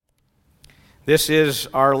This is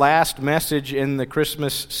our last message in the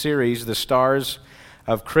Christmas series, The Stars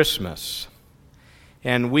of Christmas.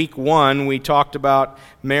 And week 1, we talked about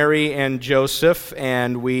Mary and Joseph,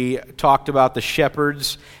 and we talked about the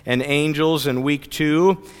shepherds and angels in week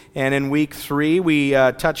 2. And in week 3, we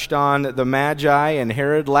touched on the Magi and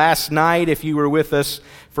Herod. Last night, if you were with us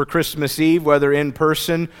for Christmas Eve, whether in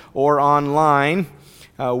person or online,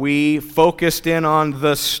 we focused in on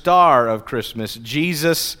the star of Christmas,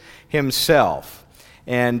 Jesus himself.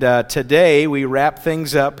 And today we wrap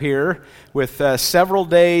things up here with several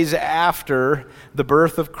days after the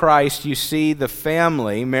birth of Christ. You see the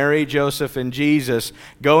family, Mary, Joseph, and Jesus,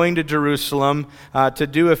 going to Jerusalem to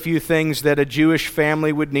do a few things that a Jewish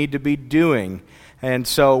family would need to be doing. And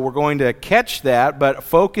so we're going to catch that, but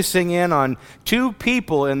focusing in on 2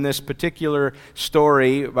 people in this particular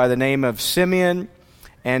story by the name of Simeon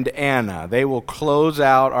and Anna. They will close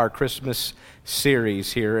out our Christmas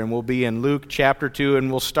series here, and we'll be in Luke chapter 2,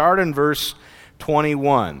 and we'll start in verse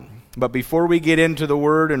 21. But before we get into the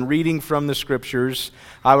Word and reading from the Scriptures,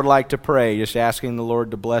 I would like to pray, just asking the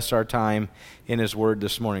Lord to bless our time in His Word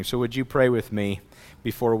this morning. So would you pray with me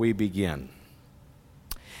before we begin?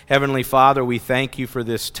 Heavenly Father, we thank you for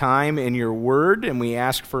this time in your Word, and we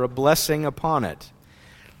ask for a blessing upon it.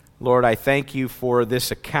 Lord, I thank you for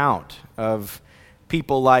this account of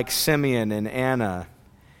people like Simeon and Anna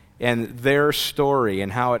and their story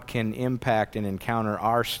and how it can impact and encounter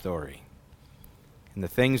our story. And the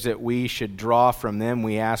things that we should draw from them,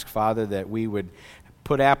 we ask, Father, that we would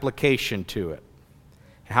put application to it.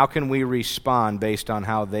 How can we respond based on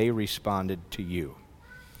how they responded to you?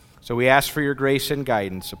 So we ask for your grace and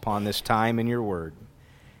guidance upon this time in your word.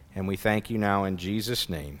 And we thank you now in Jesus'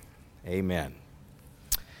 name. Amen.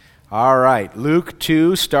 All right, Luke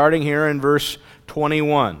 2, starting here in verse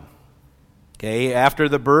 21. Okay, after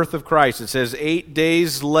the birth of Christ, it says 8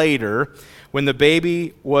 days later, when the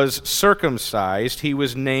baby was circumcised, he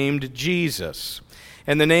was named Jesus.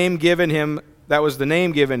 And the name given him, that was the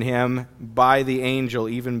name given him by the angel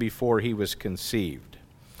even before he was conceived.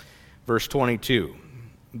 Verse 22.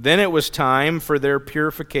 Then it was time for their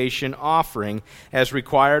purification offering as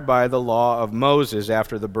required by the law of Moses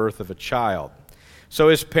after the birth of a child. So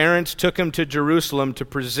his parents took him to Jerusalem to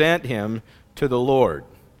present him to the Lord.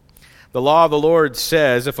 The law of the Lord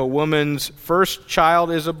says if a woman's first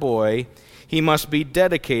child is a boy, he must be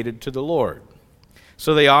dedicated to the Lord.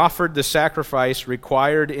 So they offered the sacrifice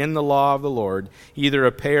required in the law of the Lord, either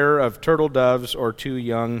a pair of turtle doves or 2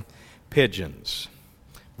 young pigeons.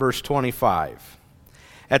 Verse 25.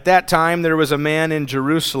 At that time there was a man in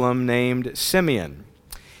Jerusalem named Simeon.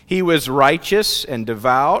 He was righteous and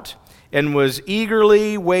devout and was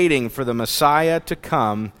eagerly waiting for the Messiah to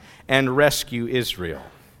come and rescue Israel.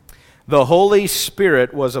 The Holy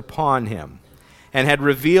Spirit was upon him and had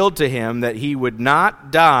revealed to him that he would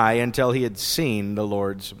not die until he had seen the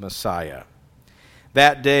Lord's Messiah.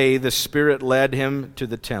 That day the Spirit led him to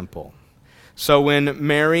the temple. So when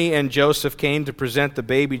Mary and Joseph came to present the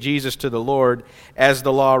baby Jesus to the Lord, as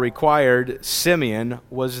the law required, Simeon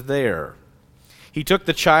was there. He took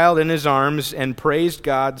the child in his arms and praised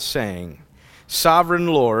God, saying, "Sovereign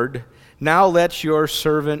Lord, now let your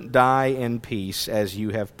servant die in peace as you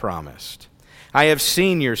have promised. I have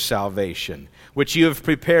seen your salvation, which you have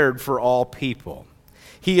prepared for all people.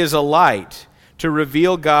 He is a light to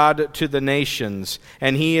reveal God to the nations,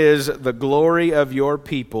 and he is the glory of your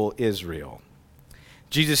people Israel."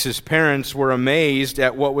 Jesus' parents were amazed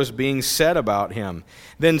at what was being said about him.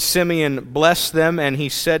 Then Simeon blessed them, and he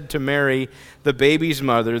said to Mary, the baby's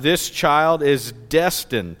mother, "This child is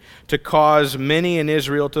destined to cause many in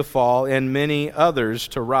Israel to fall and many others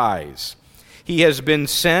to rise. He has been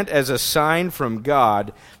sent as a sign from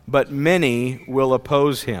God, but many will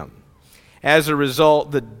oppose him. As a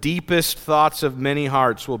result, the deepest thoughts of many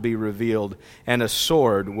hearts will be revealed, and a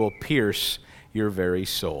sword will pierce your very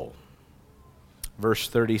soul." Verse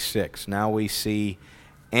 36, now we see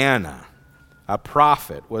Anna, a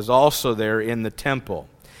prophet, was also there in the temple.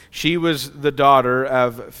 She was the daughter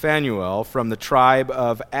of Phanuel from the tribe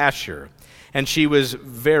of Asher, and she was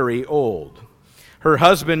very old. Her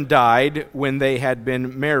husband died when they had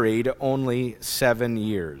been married only 7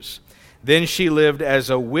 years. Then she lived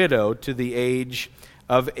as a widow to the age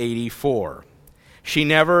of 84. She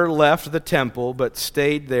never left the temple, but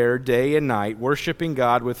stayed there day and night, worshiping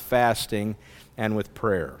God with fasting and with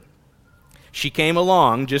prayer. She came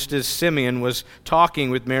along just as Simeon was talking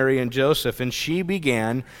with Mary and Joseph, and she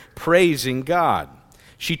began praising God.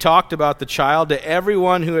 She talked about the child to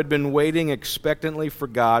everyone who had been waiting expectantly for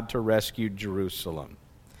God to rescue Jerusalem.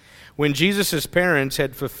 When Jesus' parents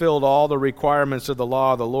had fulfilled all the requirements of the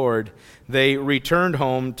law of the Lord, they returned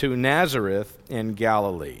home to Nazareth in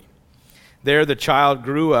Galilee. There the child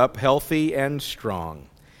grew up healthy and strong,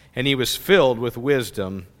 and he was filled with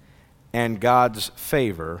wisdom, and God's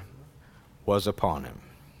favor was upon him.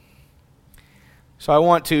 So I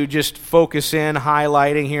want to just focus in,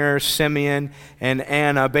 highlighting here Simeon and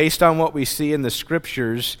Anna. Based on what we see in the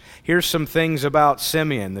Scriptures, here's some things about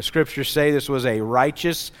Simeon. The Scriptures say this was a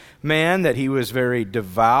righteous man, that he was very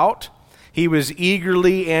devout. He was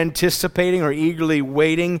eagerly anticipating or eagerly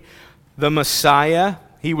waiting the Messiah.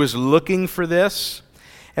 He was looking for this.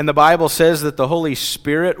 And the Bible says that the Holy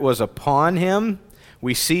Spirit was upon him.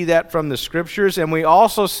 We see that from the Scriptures, and we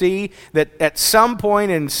also see that at some point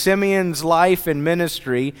in Simeon's life and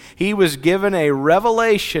ministry, he was given a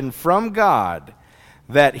revelation from God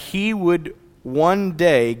that he would one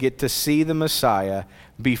day get to see the Messiah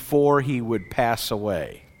before he would pass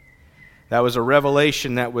away. That was a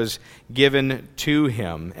revelation that was given to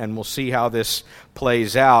him, and we'll see how this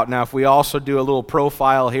plays out. Now, if we also do a little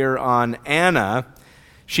profile here on Anna,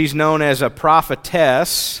 she's known as a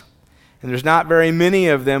prophetess. And there's not very many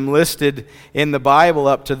of them listed in the Bible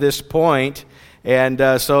up to this point. And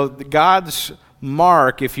so God's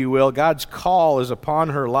mark, if you will, God's call is upon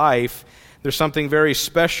her life. There's something very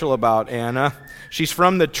special about Anna. She's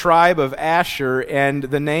from the tribe of Asher, and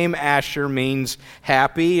the name Asher means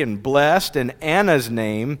happy and blessed, and Anna's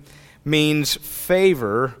name means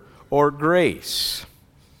favor or grace.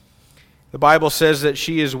 The Bible says that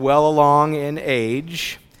she is well along in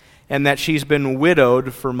age, and that she's been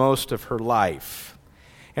widowed for most of her life.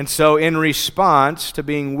 And so in response to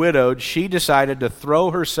being widowed, she decided to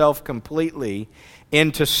throw herself completely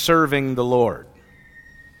into serving the Lord.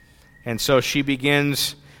 And so she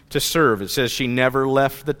begins to serve. It says she never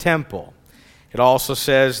left the temple. It also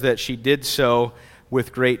says that she did so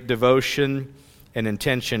with great devotion and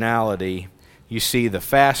intentionality. You see the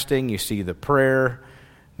fasting, you see the prayer.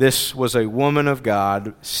 This was a woman of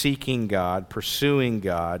God, seeking God, pursuing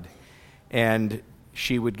God, and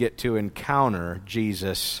she would get to encounter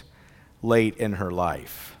Jesus late in her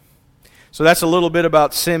life. So that's a little bit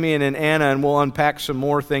about Simeon and Anna, and we'll unpack some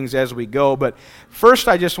more things as we go. But first,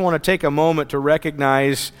 I just want to take a moment to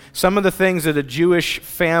recognize some of the things that a Jewish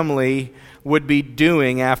family would be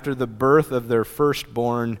doing after the birth of their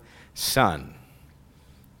firstborn son.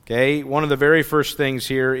 Okay, one of the very first things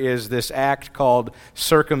here is this act called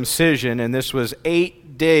circumcision, and this was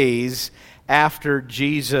 8 days after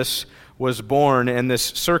Jesus was born, and this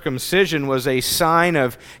circumcision was a sign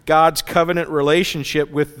of God's covenant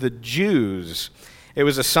relationship with the Jews. It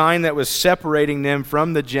was a sign that was separating them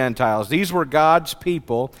from the Gentiles. These were God's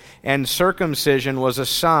people, and circumcision was a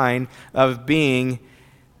sign of being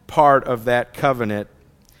part of that covenant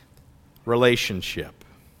relationship.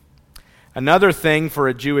 Another thing for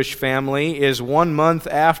a Jewish family is 1 month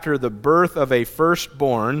after the birth of a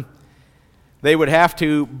firstborn, they would have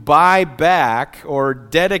to buy back or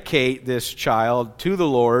dedicate this child to the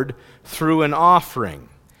Lord through an offering.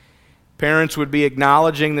 Parents would be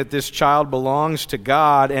acknowledging that this child belongs to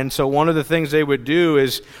God, and so one of the things they would do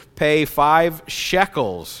is pay 5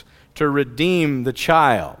 shekels to redeem the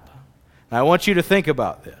child. Now, I want you to think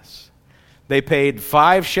about this. They paid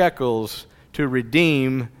 5 shekels to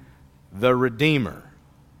redeem the Redeemer.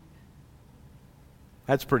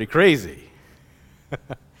 That's pretty crazy.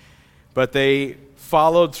 But they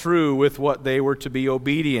followed through with what they were to be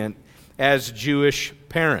obedient as Jewish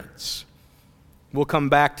parents. We'll come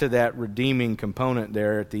back to that redeeming component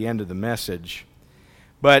there at the end of the message.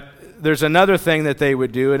 But there's another thing that they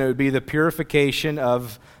would do, and it would be the purification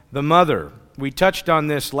of the mother. We touched on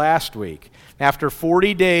this last week. After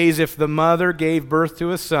 40 days, if the mother gave birth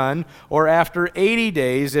to a son, or after 80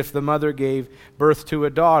 days, if the mother gave birth to a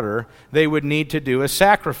daughter, they would need to do a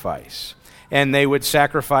sacrifice. And they would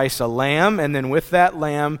sacrifice a lamb, and then with that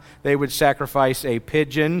lamb, they would sacrifice a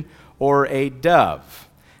pigeon or a dove.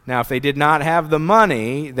 Now, if they did not have the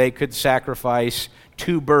money, they could sacrifice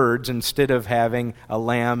 2 birds instead of having a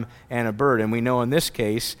lamb and a bird. And we know in this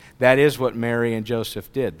case, that is what Mary and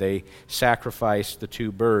Joseph did. They sacrificed the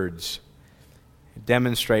 2 birds,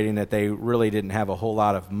 demonstrating that they really didn't have a whole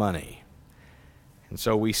lot of money. And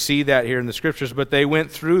so we see that here in the Scriptures, but they went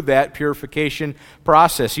through that purification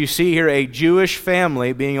process. You see here a Jewish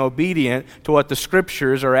family being obedient to what the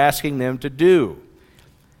Scriptures are asking them to do.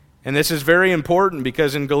 And this is very important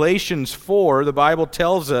because in Galatians 4, the Bible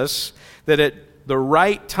tells us that at the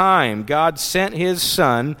right time, God sent His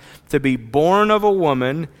Son to be born of a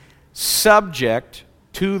woman subject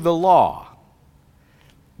to the law.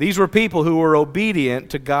 These were people who were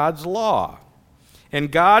obedient to God's law. And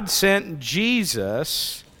God sent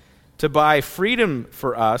Jesus to buy freedom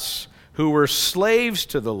for us who were slaves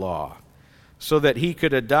to the law, so that he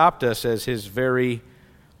could adopt us as his very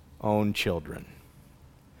own children.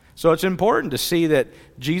 So it's important to see that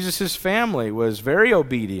Jesus' family was very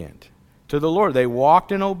obedient to the Lord. They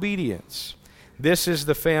walked in obedience. This is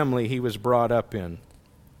the family he was brought up in.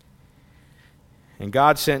 And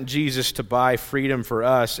God sent Jesus to buy freedom for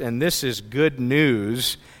us, and this is good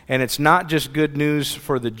news. And it's not just good news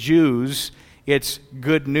for the Jews, it's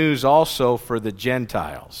good news also for the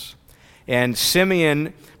Gentiles. And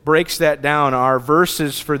Simeon breaks that down. Our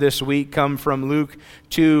verses for this week come from Luke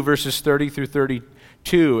 2, verses 30 through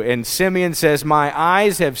 32. And Simeon says, "My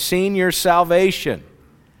eyes have seen your salvation."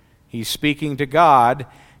 He's speaking to God.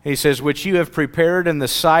 He says, "which you have prepared in the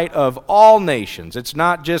sight of all nations." It's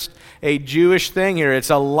not just a Jewish thing here. It's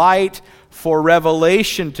a light for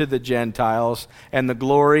revelation to the Gentiles and the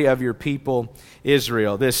glory of your people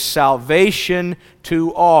Israel. This salvation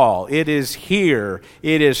to all. It is here.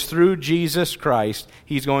 It is through Jesus Christ.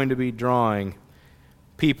 He's going to be drawing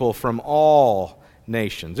people from all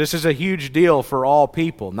nations. This is a huge deal for all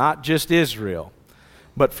people, not just Israel,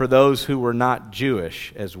 but for those who were not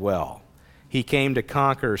Jewish as well. He came to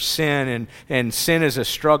conquer sin, and sin is a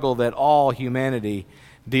struggle that all humanity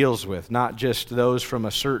deals with, not just those from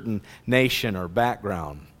a certain nation or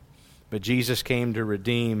background. But Jesus came to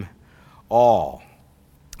redeem all.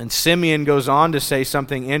 And Simeon goes on to say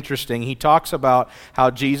something interesting. He talks about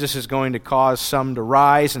how Jesus is going to cause some to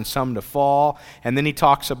rise and some to fall, and then he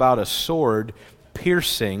talks about a sword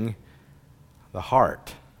piercing the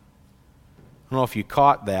heart. I don't know if you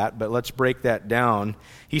caught that, but let's break that down.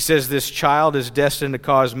 He says this child is destined to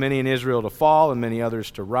cause many in Israel to fall and many others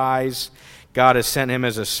to rise. God has sent him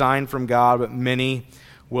as a sign from God, but many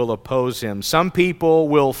will oppose him. Some people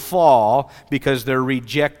will fall because they're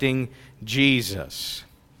rejecting Jesus.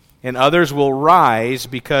 And others will rise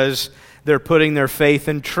because they're putting their faith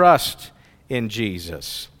and trust in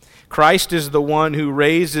Jesus. Christ is the one who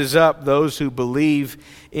raises up those who believe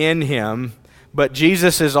in him. But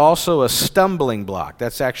Jesus is also a stumbling block.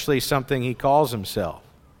 That's actually something he calls himself.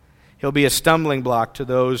 He'll be a stumbling block to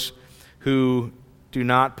those who do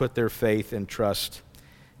not put their faith and trust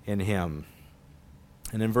in him.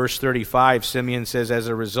 And in verse 35, Simeon says, "As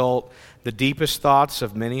a result, the deepest thoughts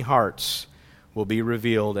of many hearts will be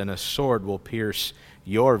revealed, and a sword will pierce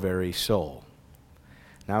your very soul."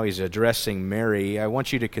 Now he's addressing Mary. I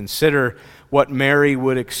want you to consider what Mary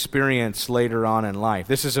would experience later on in life.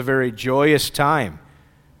 This is a very joyous time.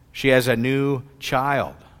 She has a new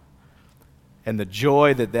child, and the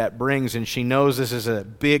joy that that brings, and she knows this is a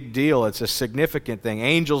big deal. It's a significant thing.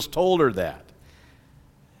 Angels told her that.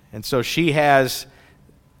 And so she has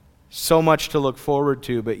so much to look forward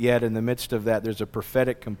to, but yet in the midst of that, there's a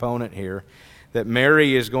prophetic component here that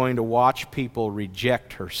Mary is going to watch people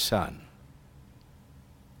reject her son.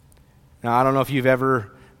 Now, I don't know if you've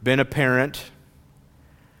ever been a parent,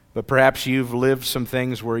 but perhaps you've lived some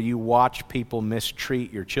things where you watch people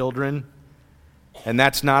mistreat your children, and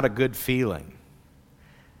that's not a good feeling.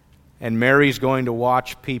 And Mary's going to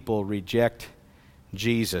watch people reject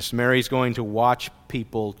Jesus. Mary's going to watch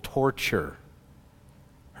people torture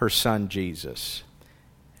her son Jesus.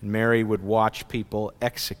 And Mary would watch people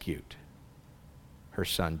execute her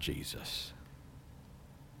son Jesus.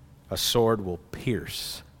 A sword will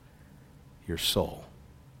pierce your soul.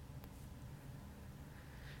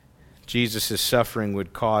 Jesus' suffering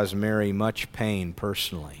would cause Mary much pain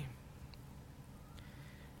personally.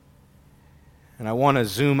 And I want to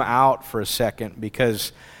zoom out for a second,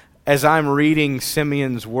 because as I'm reading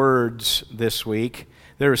Simeon's words this week,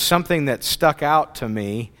 there is something that stuck out to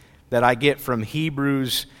me that I get from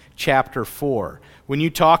Hebrews chapter 4. When you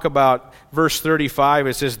talk about verse 35,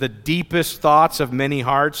 it says, "The deepest thoughts of many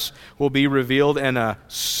hearts will be revealed, and a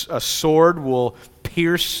sword will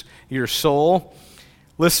pierce your soul."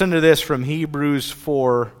 Listen to this from Hebrews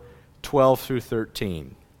 4, 12 through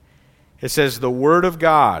 13. It says, "The Word of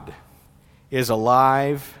God is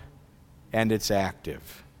alive and it's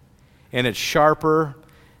active, and it's sharper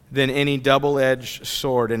than any double-edged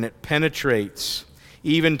sword, and it penetrates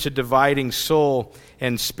even to dividing soul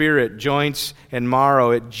and spirit, joints and marrow.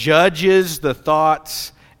 It judges the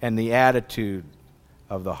thoughts and the attitude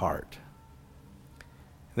of the heart."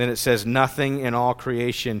 Then it says, "Nothing in all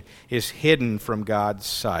creation is hidden from God's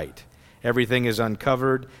sight. Everything is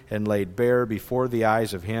uncovered and laid bare before the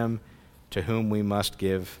eyes of him to whom we must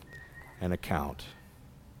give an account."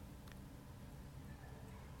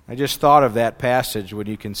 I just thought of that passage when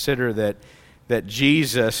you consider that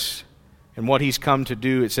Jesus and what he's come to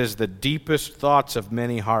do. It says the deepest thoughts of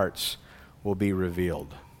many hearts will be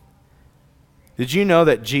revealed. Did you know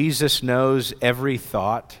that Jesus knows every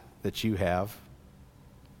thought that you have.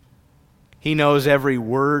 He knows every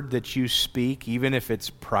word that you speak, even if it's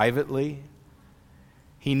privately.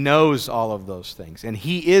 He knows all of those things, and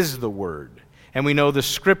He is the Word. And we know the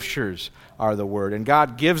Scriptures are the Word. And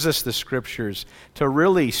God gives us the Scriptures to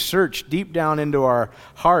really search deep down into our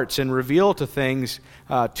hearts and reveal to things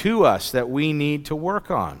to us that we need to work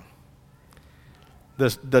on.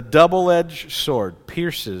 The double-edged sword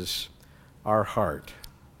pierces our heart.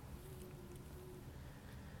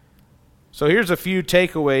 So here's a few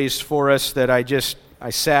takeaways for us that I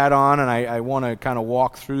sat on, and I want to kind of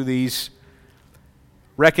walk through these,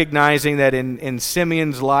 recognizing that in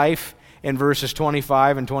Simeon's life, in verses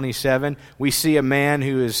 25 and 27, we see a man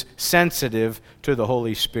who is sensitive to the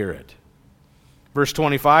Holy Spirit. Verse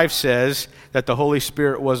 25 says that the Holy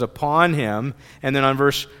Spirit was upon him, and then on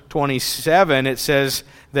verse 27 it says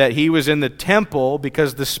that he was in the temple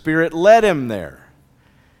because the Spirit led him there.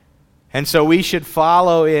 And so we should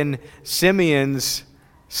follow in Simeon's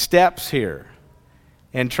steps here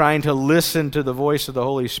and trying to listen to the voice of the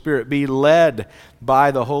Holy Spirit, be led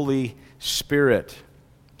by the Holy Spirit.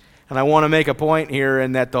 And I want to make a point here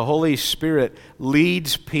in that the Holy Spirit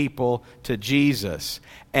leads people to Jesus.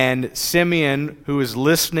 And Simeon, who is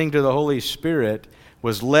listening to the Holy Spirit,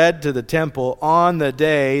 was led to the temple on the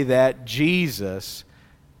day that Jesus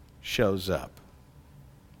shows up.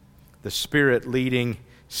 The Spirit leading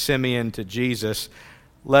Simeon to Jesus.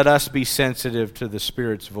 Let us be sensitive to the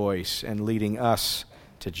Spirit's voice and leading us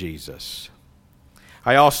to Jesus.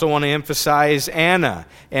 I also want to emphasize Anna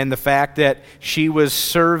and the fact that she was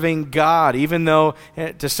serving God, even though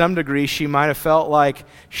to some degree she might have felt like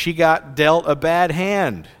she got dealt a bad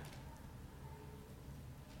hand.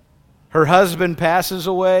 Her husband passes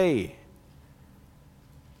away,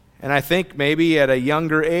 and I think maybe at a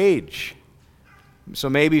younger age, so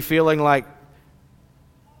maybe feeling like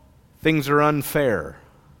things are unfair.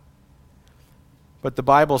 But the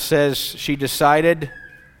Bible says she decided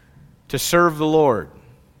to serve the Lord.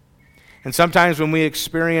 And sometimes when we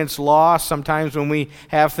experience loss, sometimes when we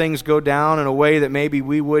have things go down in a way that maybe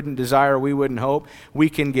we wouldn't desire, we wouldn't hope, we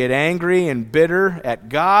can get angry and bitter at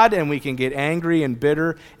God, and we can get angry and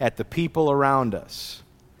bitter at the people around us.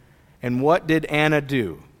 And what did Anna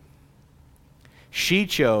do? She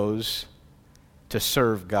chose to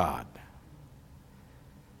serve God.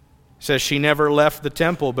 It says she never left the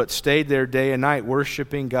temple, but stayed there day and night,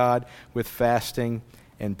 worshiping God with fasting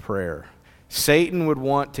and prayer. Satan would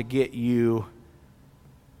want to get you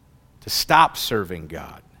to stop serving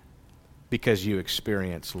God because you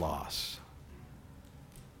experience loss.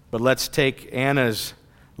 But let's take Anna's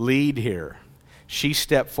lead here. She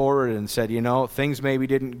stepped forward and said, things maybe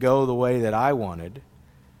didn't go the way that I wanted,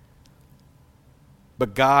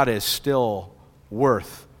 but God is still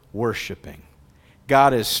worth worshiping.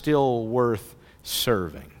 God is still worth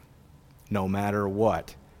serving, no matter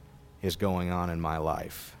what is going on in my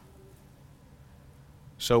life.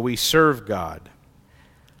 So we serve God.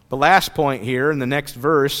 The last point here in the next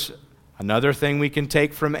verse, another thing we can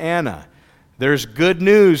take from Anna. There's good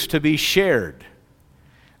news to be shared.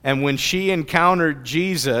 And when she encountered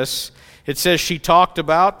Jesus, it says she talked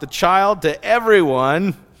about the child to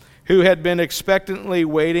everyone who had been expectantly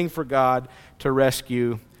waiting for God to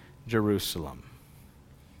rescue Jerusalem.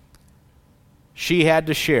 She had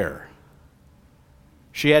to share.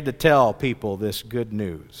 She had to tell people this good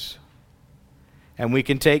news. And we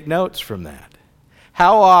can take notes from that.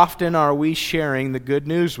 How often are we sharing the good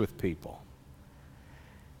news with people?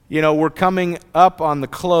 We're coming up on the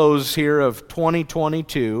close here of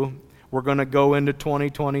 2022. We're going to go into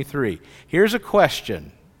 2023. Here's a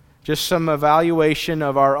question, just some evaluation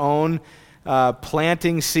of our own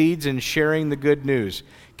planting seeds and sharing the good news.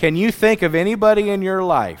 Can you think of anybody in your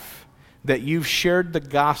life that you've shared the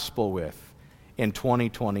gospel with in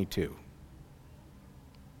 2022?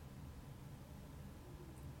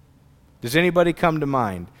 Does anybody come to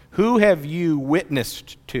mind? Who have you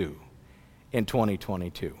witnessed to in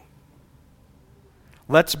 2022?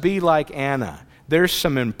 Let's be like Anna. There's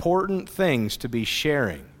some important things to be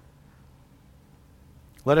sharing.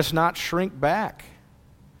 Let us not shrink back.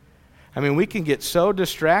 We can get so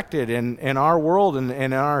distracted in our world and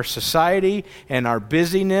in our society and our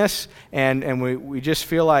busyness, and we just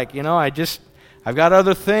feel like, I've got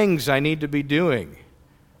other things I need to be doing.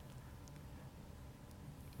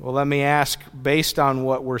 Well, let me ask, based on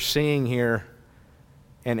what we're seeing here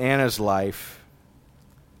in Anna's life,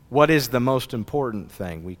 what is the most important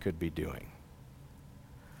thing we could be doing?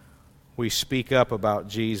 We speak up about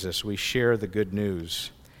Jesus. We share the good news.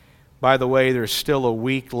 By the way, there's still a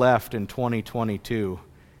week left in 2022.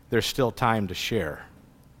 There's still time to share.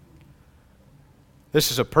 This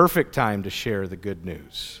is a perfect time to share the good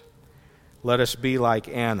news. let us be like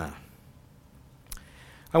Anna.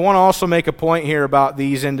 I want to also make a point here about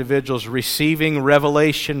these individuals receiving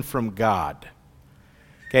revelation from God.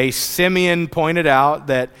 Okay, Simeon pointed out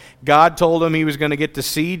that God told him he was going to get to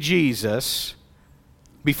see Jesus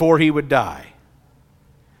before he would die.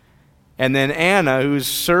 And then Anna, who's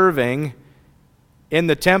serving in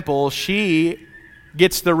the temple, she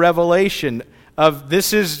gets the revelation of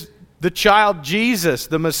this is the child Jesus,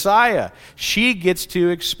 the Messiah. She gets to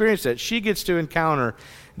experience that. She gets to encounter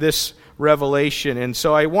this revelation. And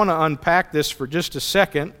so I want to unpack this for just a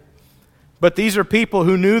second. But these are people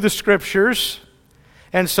who knew the Scriptures.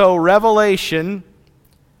 And so revelation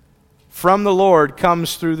from the Lord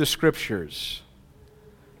comes through the Scriptures.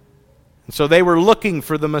 And so they were looking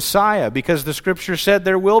for the Messiah because the Scripture said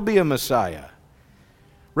there will be a Messiah.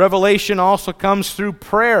 Revelation also comes through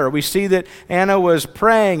prayer. We see that Anna was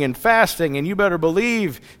praying and fasting, and you better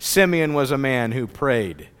believe Simeon was a man who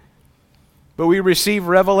prayed. But we receive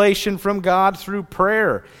revelation from God through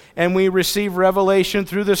prayer, and we receive revelation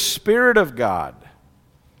through the Spirit of God.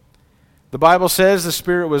 The Bible says the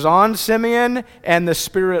Spirit was on Simeon, and the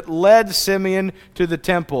Spirit led Simeon to the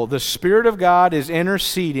temple. The Spirit of God is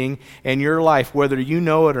interceding in your life, whether you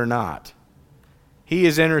know it or not. He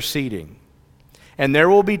is interceding. And there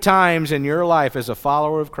will be times in your life as a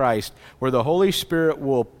follower of Christ where the Holy Spirit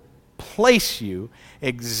will place you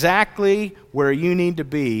exactly where you need to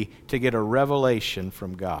be to get a revelation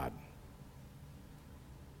from God.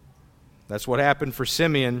 That's what happened for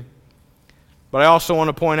Simeon. But I also want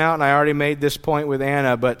to point out, and I already made this point with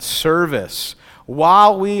Anna, but service.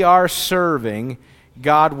 While we are serving,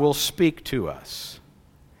 God will speak to us.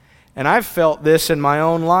 And I've felt this in my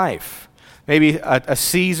own life. Maybe a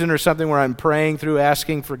season or something where I'm praying through,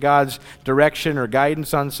 asking for God's direction or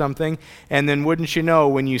guidance on something. And then wouldn't you know,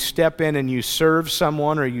 when you step in and you serve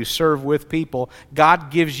someone or you serve with people, God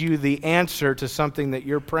gives you the answer to something that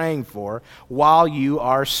you're praying for while you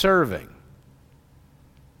are serving.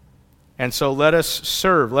 And so let us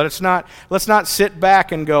serve. Let's not sit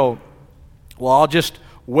back and go, well, I'll just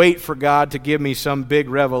wait for God to give me some big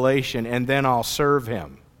revelation and then I'll serve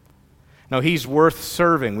Him. No, He's worth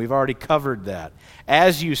serving. We've already covered that.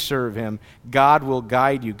 As you serve Him, God will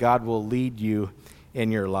guide you. God will lead you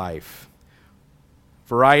in your life.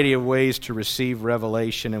 Variety of ways to receive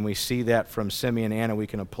revelation, and we see that from Simeon and Anna. We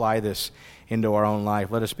can apply this into our own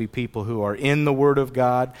life. Let us be people who are in the Word of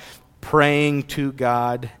God, praying to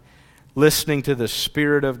God, listening to the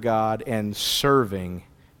Spirit of God, and serving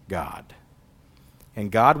God. And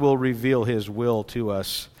God will reveal His will to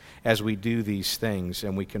us as we do these things,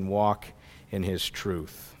 and we can walk in His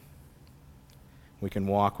truth. We can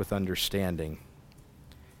walk with understanding.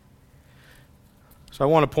 So I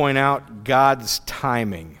want to point out God's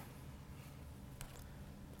timing.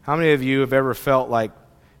 How many of you have ever felt like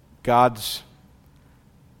God's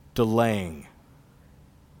delaying?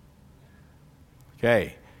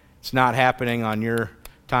 Okay, it's not happening on your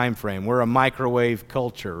time frame. We're a microwave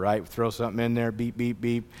culture, right? We throw something in there, beep, beep,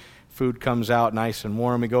 beep. Food comes out nice and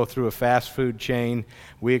warm. We go through a fast food chain.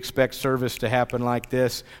 We expect service to happen like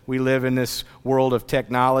this. We live in this world of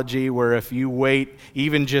technology where if you wait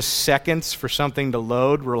even just seconds for something to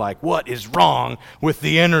load, we're like, what is wrong with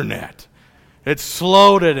the internet? It's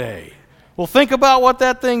slow today. Well, think about what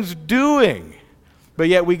that thing's doing. But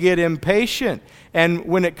yet we get impatient. And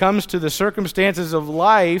when it comes to the circumstances of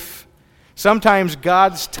life, sometimes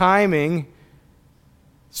God's timing,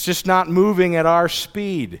 it's just not moving at our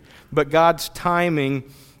speed. But God's timing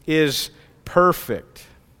is perfect.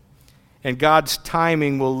 And God's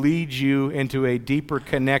timing will lead you into a deeper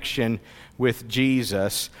connection with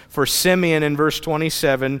Jesus. For Simeon in verse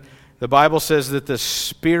 27, the Bible says that the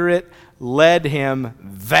Spirit led him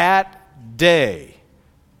that day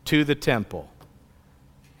to the temple.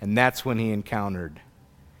 And that's when he encountered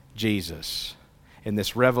Jesus. In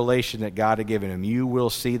this revelation that God had given him, you will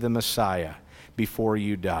see the Messiah before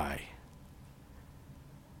you die.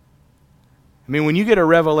 I mean, when you get a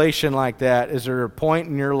revelation like that, is there a point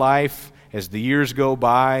in your life as the years go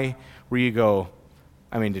by where you go,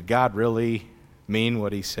 I mean, did God really mean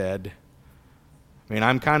what He said? I mean,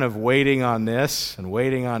 I'm kind of waiting on this and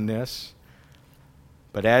waiting on this.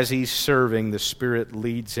 But as he's serving, the Spirit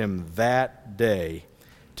leads him that day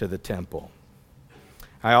to the temple.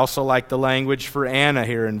 I also like the language for Anna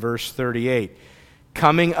here in verse 38.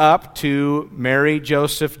 Coming up to Mary,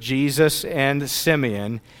 Joseph, Jesus, and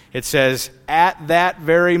Simeon, it says, at that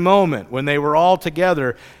very moment, when they were all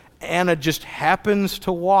together, Anna just happens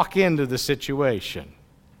to walk into the situation.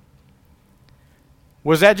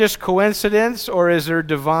 Was that just coincidence, or is there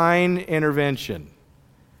divine intervention?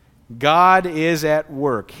 God is at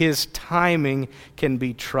work. His timing can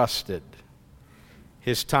be trusted.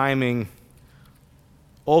 His timing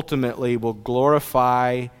ultimately will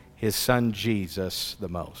glorify His Son Jesus the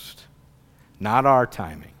most. Not our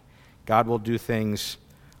timing. God will do things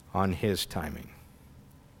on His timing.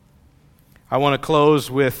 I want to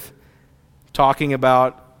close with talking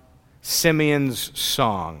about Simeon's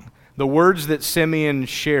song. The words that Simeon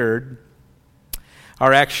shared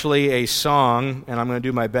are actually a song, and I'm going to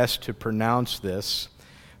do my best to pronounce this,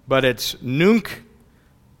 but it's Nunc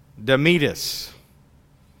Dimittis.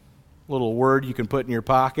 Little word you can put in your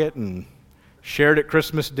pocket and share it at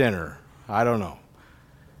Christmas dinner. I don't know.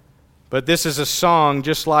 But this is a song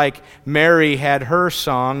just like Mary had her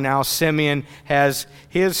song. Now Simeon has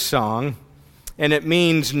his song. And it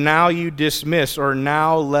means, now you dismiss, or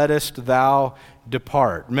now lettest thou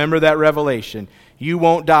depart. Remember that revelation. You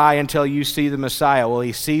won't die until you see the Messiah. Well,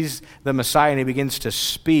 he sees the Messiah and he begins to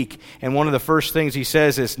speak. And one of the first things he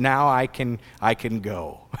says is, now I can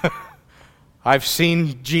go. I've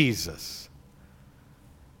seen Jesus.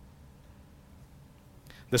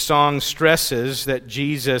 The song stresses that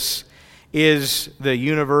Jesus is the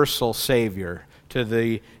universal Savior to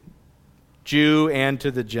the Jew and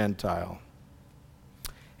to the Gentile.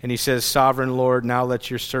 And he says, Sovereign Lord, now let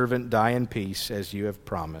your servant die in peace as you have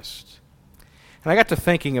promised. And I got to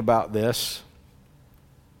thinking about this.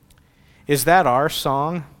 Is that our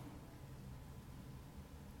song?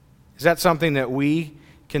 Is that something that we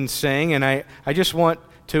can sing? And I just want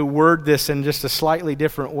to word this in just a slightly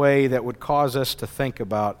different way that would cause us to think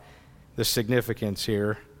about the significance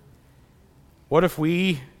here. What if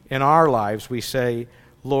we, in our lives, we say,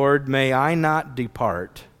 Lord, may I not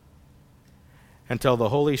depart until the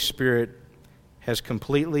Holy Spirit has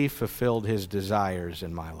completely fulfilled His desires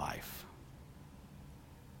in my life.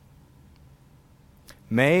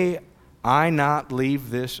 May I not leave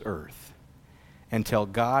this earth until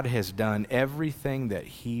God has done everything that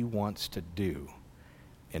He wants to do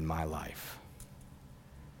in my life.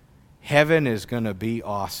 Heaven is going to be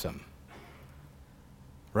awesome.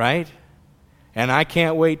 Right? And I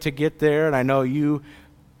can't wait to get there, and I know you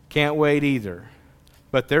can't wait either.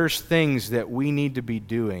 But there's things that we need to be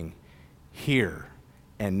doing here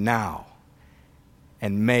and now.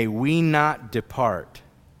 And may we not depart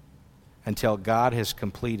until God has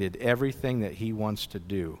completed everything that He wants to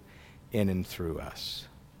do in and through us.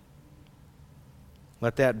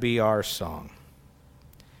 Let that be our song.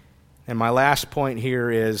 And my last point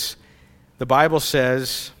here is, the Bible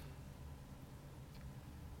says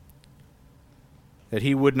that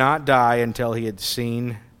he would not die until he had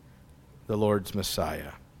seen the Lord's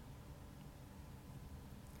Messiah.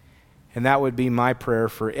 And that would be my prayer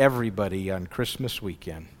for everybody on Christmas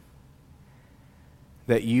weekend.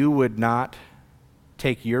 That you would not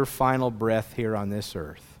take your final breath here on this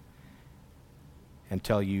earth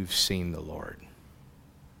until you've seen the Lord.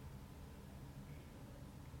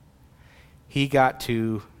 He got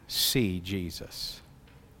to see Jesus.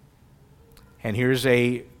 And here's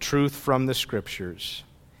a truth from the Scriptures.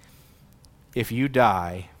 If you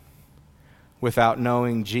die without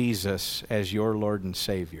knowing Jesus as your Lord and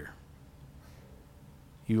Savior,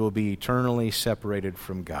 you will be eternally separated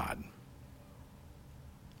from God.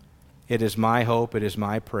 It is my hope, it is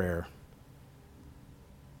my prayer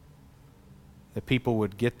that people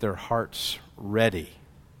would get their hearts ready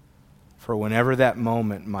for whenever that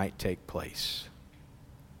moment might take place.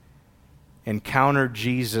 Encounter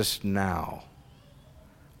Jesus now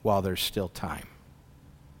while there's still time.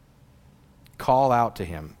 Call out to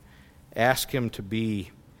Him. Ask Him to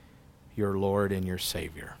be your Lord and your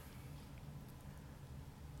Savior.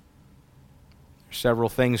 There's several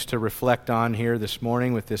things to reflect on here this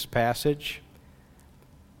morning with this passage.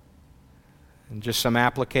 And just some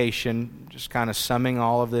application, just kind of summing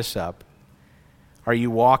all of this up. Are you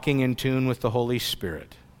walking in tune with the Holy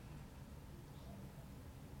Spirit?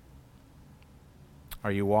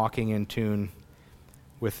 Are you walking in tune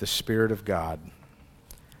with the Spirit of God?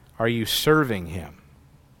 Are you serving Him?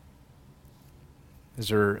 Is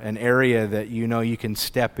there an area that you know you can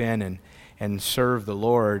step in and serve the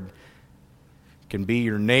Lord? It can be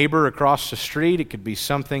your neighbor across the street. It could be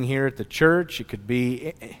something here at the church. It could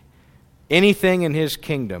be anything in His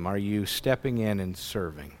kingdom. Are you stepping in and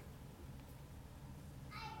serving?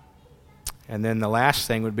 And then the last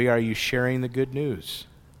thing would be, are you sharing the good news?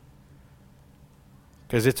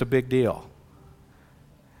 Because it's a big deal.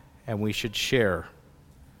 And we should share.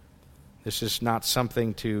 This is not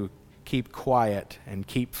something to keep quiet and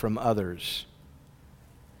keep from others.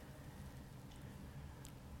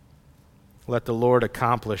 Let the Lord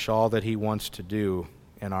accomplish all that He wants to do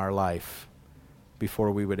in our life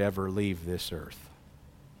before we would ever leave this earth.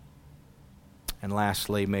 And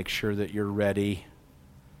lastly, make sure that you're ready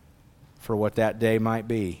for what that day might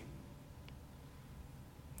be,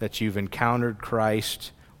 that you've encountered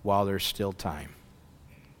Christ while there's still time.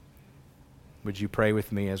 Would you pray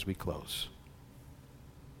with me as we close?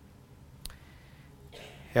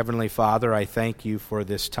 Heavenly Father, I thank you for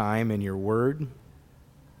this time in your word.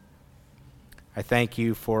 I thank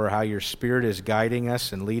you for how your Spirit is guiding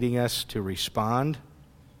us and leading us to respond.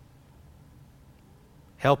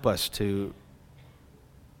 Help us to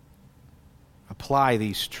apply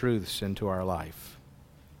these truths into our life.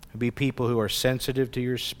 To be people who are sensitive to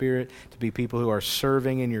your Spirit, to be people who are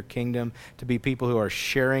serving in your kingdom, to be people who are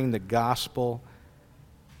sharing the gospel.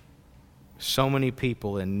 So many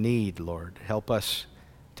people in need, Lord. Help us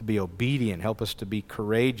to be obedient. Help us to be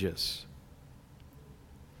courageous.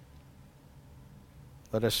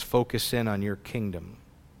 Let us focus in on your kingdom.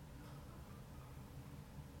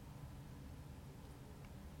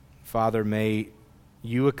 Father, may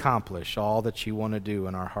you accomplish all that you want to do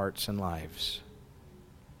in our hearts and lives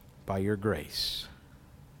by your grace.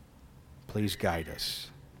 Please guide us.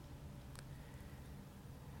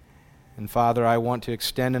 And Father, I want to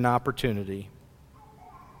extend an opportunity.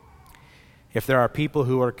 If there are people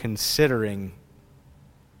who are considering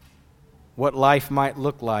what life might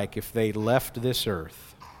look like if they left this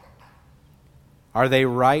earth, are they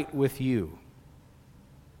right with you?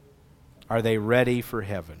 Are they ready for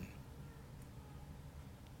heaven?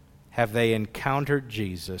 Have they encountered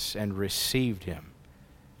Jesus and received him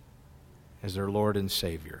as their Lord and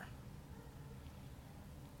Savior?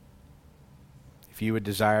 If you would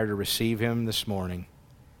desire to receive him this morning,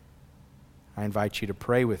 I invite you to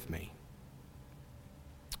pray with me.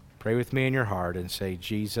 Pray with me in your heart and say,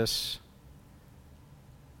 Jesus,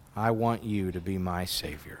 I want you to be my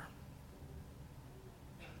Savior.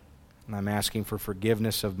 And I'm asking for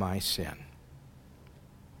forgiveness of my sin.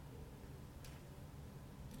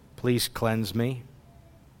 Please cleanse me.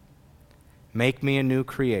 Make me a new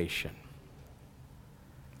creation.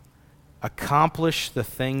 Accomplish the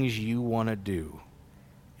things you want to do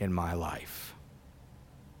in my life.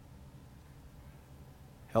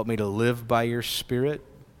 Help me to live by your Spirit.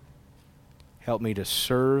 Help me to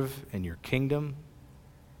serve in your kingdom.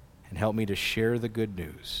 And help me to share the good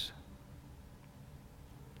news.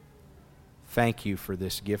 Thank you for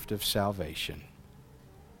this gift of salvation.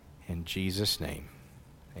 In Jesus' name,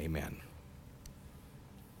 amen.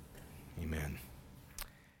 Amen.